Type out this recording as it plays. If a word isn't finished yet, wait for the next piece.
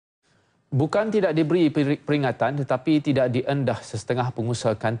Bukan tidak diberi peringatan tetapi tidak diendah sesetengah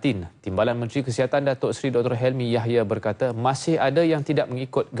pengusaha kantin. Timbalan Menteri Kesihatan Datuk Seri Dr. Hilmi Yahya berkata masih ada yang tidak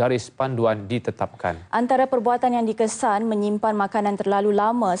mengikut garis panduan ditetapkan. Antara perbuatan yang dikesan menyimpan makanan terlalu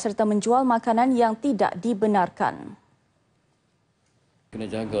lama serta menjual makanan yang tidak dibenarkan. Kena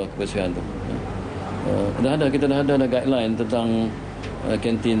jaga kebersihan tu. Kita dah ada guideline tentang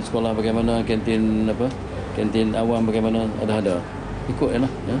kantin sekolah bagaimana, kantin awam bagaimana, ada. Ikutlah.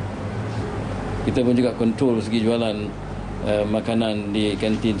 Kita pun juga kontrol segi jualan makanan di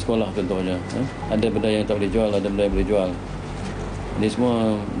kantin sekolah contohnya. Ada benda yang tak boleh jual, ada benda yang boleh jual. Ini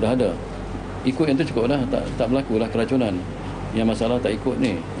semua dah ada. Ikut yang tu cukup dah, tak berlaku lah keracunan. Yang masalah tak ikut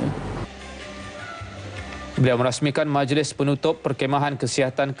ni. Beliau merasmikan majlis penutup Perkemahan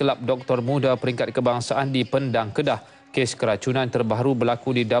Kesihatan Kelab Doktor Muda Peringkat Kebangsaan di Pendang, Kedah. Kes keracunan terbaru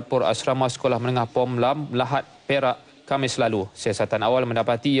berlaku di dapur asrama Sekolah Menengah Pom Lam, Lahad, Perak, Khamis lalu. Siasatan awal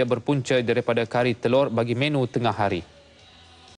mendapati ia berpunca daripada kari telur bagi menu tengah hari.